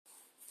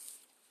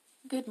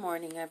Good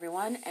morning,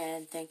 everyone,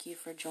 and thank you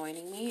for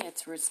joining me.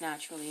 It's Roots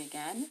Naturally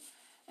again,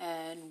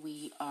 and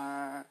we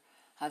are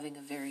having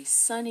a very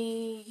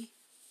sunny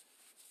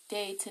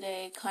day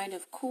today. Kind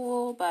of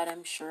cool, but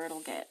I'm sure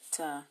it'll get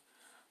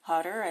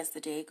hotter as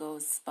the day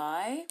goes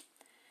by.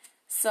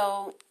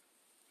 So,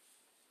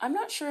 I'm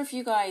not sure if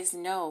you guys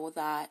know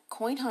that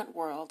Coin Hunt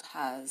World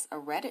has a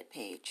Reddit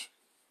page.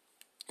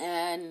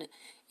 And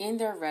in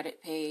their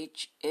Reddit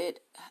page,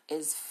 it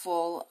is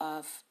full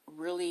of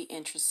really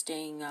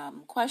interesting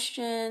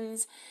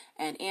questions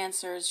and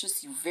answers,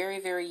 just very,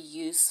 very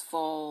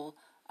useful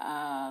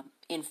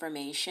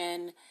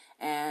information.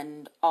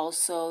 And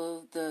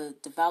also the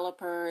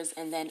developers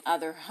and then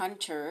other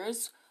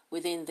hunters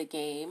within the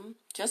game,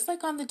 just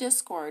like on the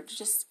Discord,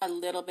 just a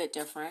little bit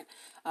different,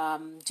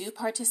 do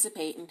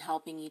participate in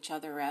helping each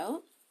other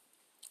out.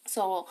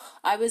 So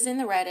I was in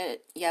the Reddit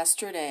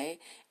yesterday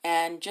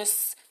and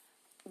just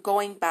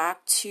going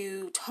back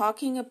to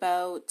talking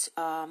about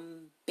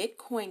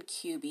Bitcoin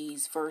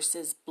cubies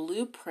versus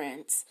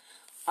blueprints.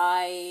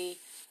 I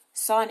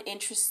saw an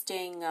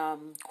interesting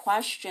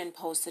question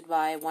posted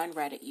by one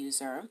Reddit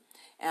user.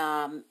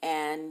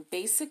 And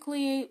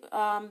basically,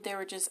 they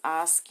were just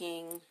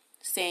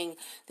saying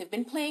they've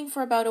been playing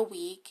for about a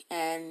week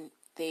and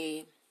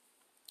they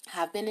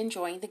have been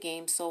enjoying the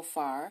game so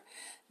far.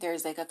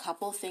 There's like a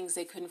couple things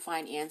they couldn't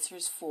find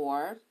answers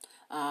for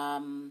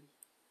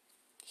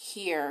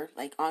here,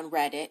 like on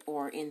Reddit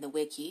or in the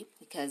wiki,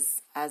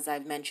 because as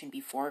I've mentioned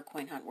before,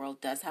 Coin Hunt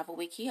World does have a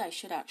wiki. I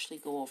should actually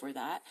go over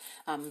that.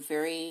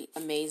 Very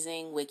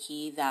amazing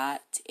wiki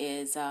that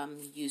is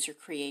user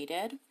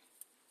created.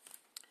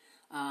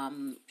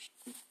 The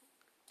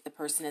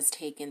person has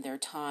taken their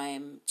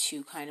time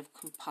to kind of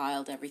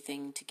compiled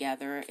everything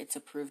together. It's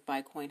approved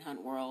by Coin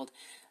Hunt World.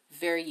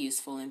 Very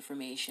useful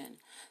information.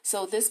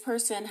 So this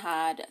person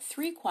had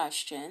 3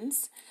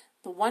 questions.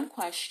 The one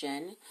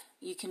question,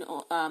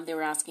 they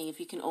were asking if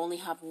you can only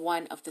have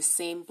one of the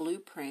same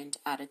blueprint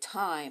at a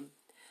time,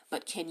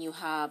 but can you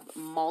have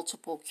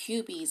multiple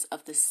cubies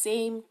of the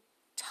same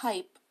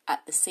type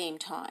at the same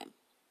time?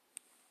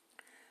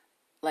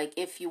 Like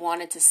if you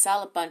wanted to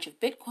sell a bunch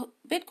of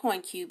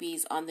Bitcoin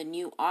cubies on the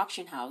new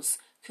auction house,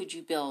 could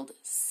you build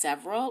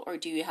several, or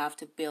do you have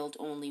to build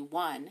only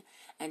one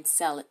and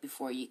sell it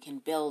before you can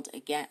build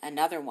again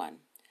another one?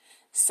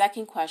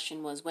 Second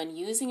question was, when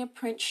using a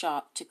print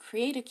shop to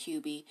create a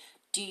cubie,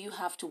 do you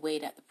have to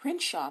wait at the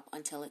print shop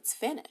until it's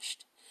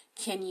finished?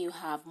 Can you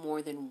have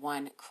more than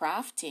one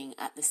crafting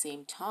at the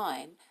same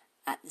time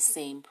at the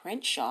same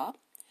print shop?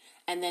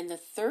 And then the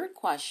third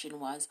question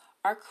was,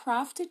 are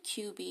crafted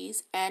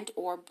cubies and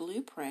or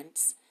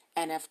blueprints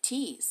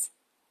NFTs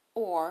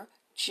or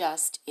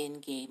just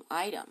in-game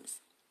items?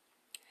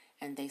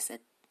 And they said,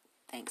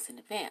 thanks in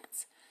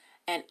advance.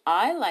 And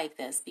I like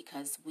this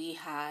because we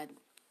had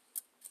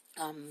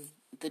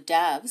the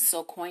devs,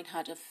 so Coin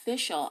Hunt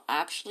Official,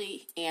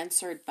 actually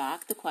answered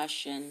back the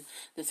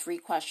 3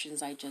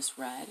 questions I just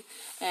read.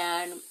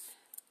 And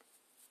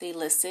they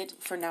listed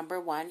for number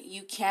 1,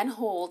 you can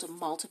hold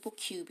multiple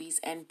cubies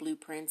and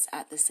blueprints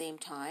at the same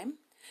time.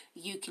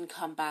 You can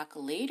come back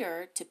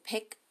later to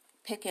pick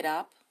it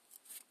up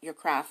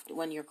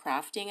when you're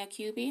crafting a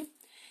cubie.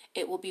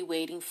 It will be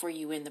waiting for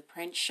you in the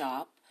print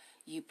shop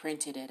you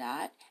printed it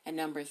at. And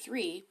number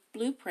 3,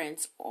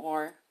 blueprints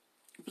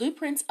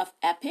of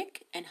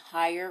epic and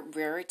higher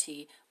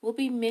rarity will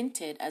be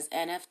minted as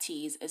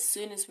NFTs as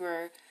soon as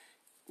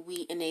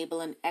we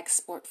enable an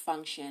export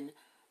function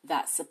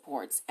that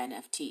supports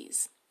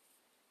NFTs.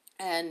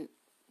 And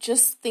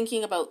just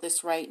thinking about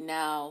this right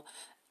now,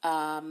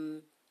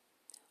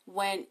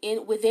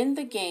 within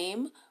the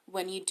game,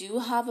 when you do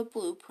have a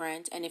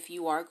blueprint and if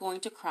you are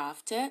going to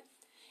craft it,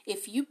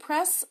 if you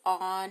press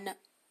on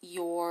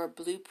your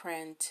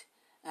blueprint,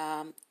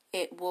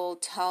 it will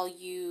tell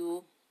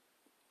you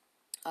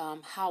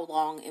how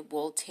long it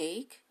will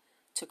take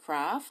to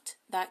craft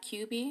that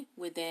cubie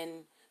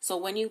within. So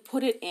when you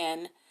put it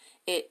in,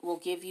 it will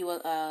give you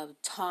a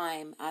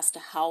time as to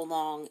how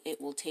long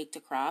it will take to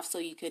craft. So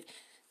you could,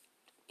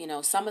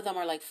 some of them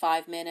are like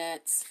 5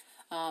 minutes,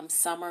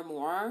 some are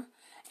more.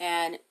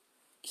 And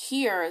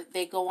here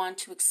they go on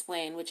to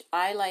explain, which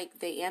I like.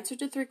 They answered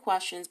the 3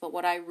 questions, but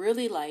what I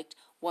really liked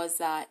was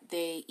that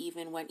they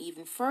even went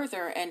even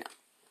further. And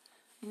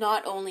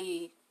not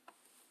only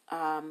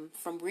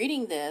from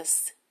reading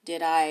this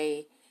did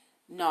I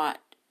not,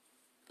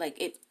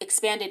 it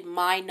expanded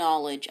my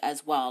knowledge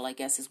as well, I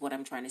guess is what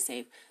I'm trying to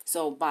say.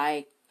 So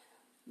by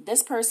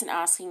this person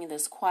asking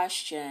this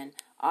question,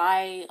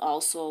 I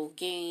also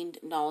gained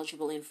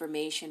knowledgeable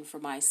information for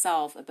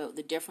myself about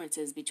the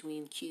differences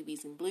between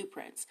cubies and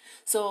blueprints.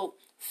 So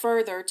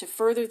to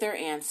further their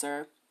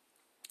answer,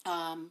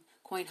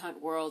 Coin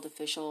Hunt World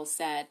Official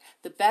said,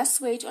 the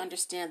best way to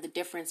understand the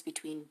difference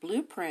between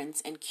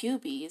blueprints and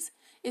cubies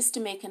is to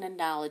make an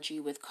analogy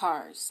with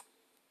cars,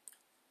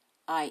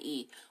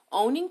 i.e.,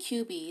 owning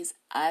cubies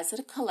as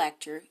a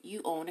collector,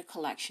 you own a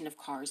collection of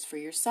cars for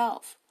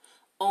yourself.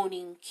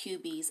 Owning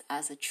cubies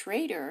as a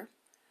trader,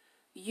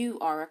 you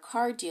are a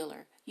car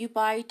dealer. You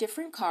buy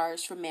different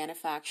cars from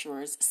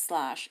manufacturers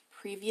 /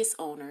 previous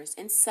owners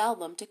and sell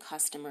them to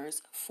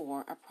customers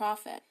for a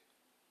profit.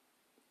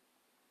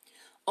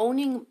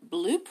 Owning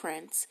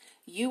blueprints,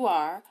 you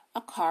are a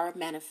car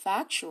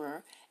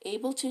manufacturer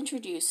able to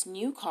introduce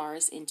new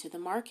cars into the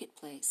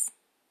marketplace.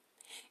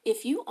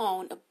 If you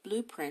own a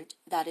blueprint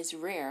that is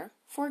rare,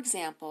 for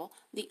example,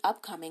 the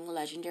upcoming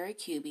legendary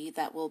QB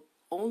that will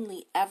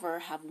only ever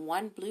have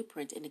one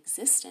blueprint in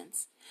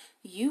existence,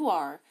 you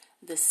are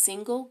the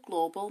single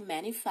global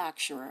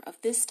manufacturer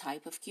of this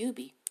type of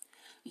QB.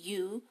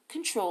 You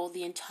control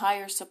the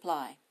entire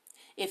supply.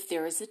 If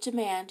there is a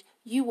demand,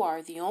 you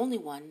are the only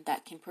one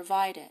that can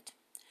provide it.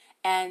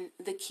 And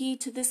the key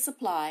to this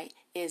supply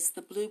is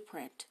the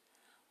blueprint,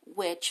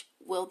 which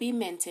will be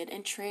minted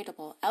and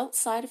tradable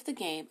outside of the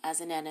game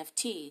as an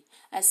NFT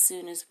as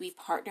soon as we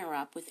partner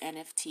up with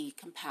NFT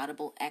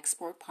compatible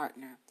export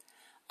partner.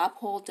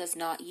 Uphold does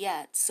not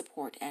yet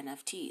support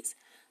NFTs.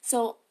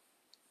 So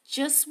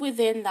just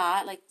within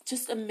that, like,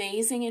 just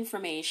amazing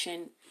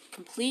information,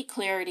 complete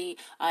clarity.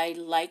 I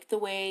like the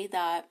way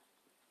that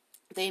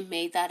they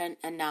made that an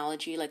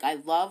analogy. Like, I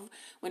love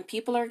when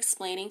people are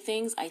explaining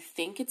things. I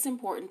think it's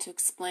important to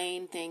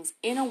explain things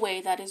in a way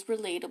that is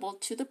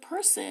relatable to the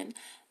person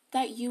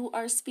that you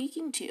are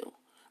speaking to.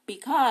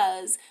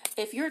 Because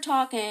if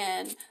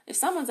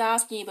someone's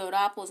asking you about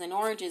apples and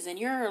oranges and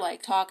you're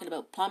like talking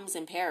about plums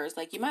and pears,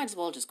 like, you might as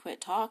well just quit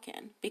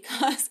talking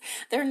because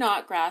they're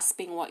not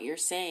grasping what you're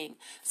saying.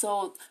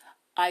 So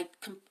I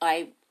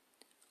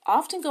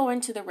often go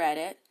into the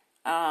Reddit.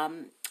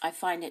 I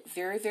find it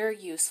very, very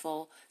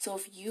useful. So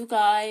if you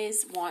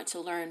guys want to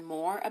learn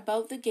more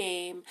about the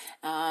game,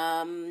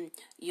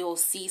 you'll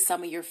see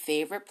some of your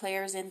favorite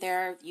players in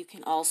there. You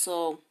can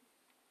also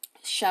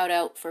shout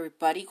out for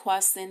buddy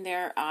quests in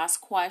there, ask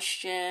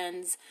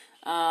questions.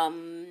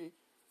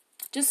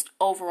 Just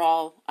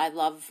overall, I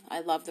love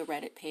the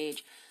Reddit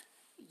page.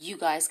 You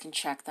guys can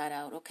check that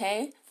out,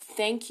 okay?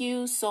 Thank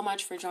you so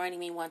much for joining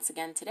me once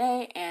again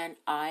today, and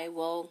I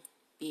will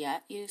be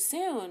at you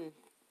soon.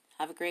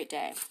 Have a great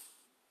day.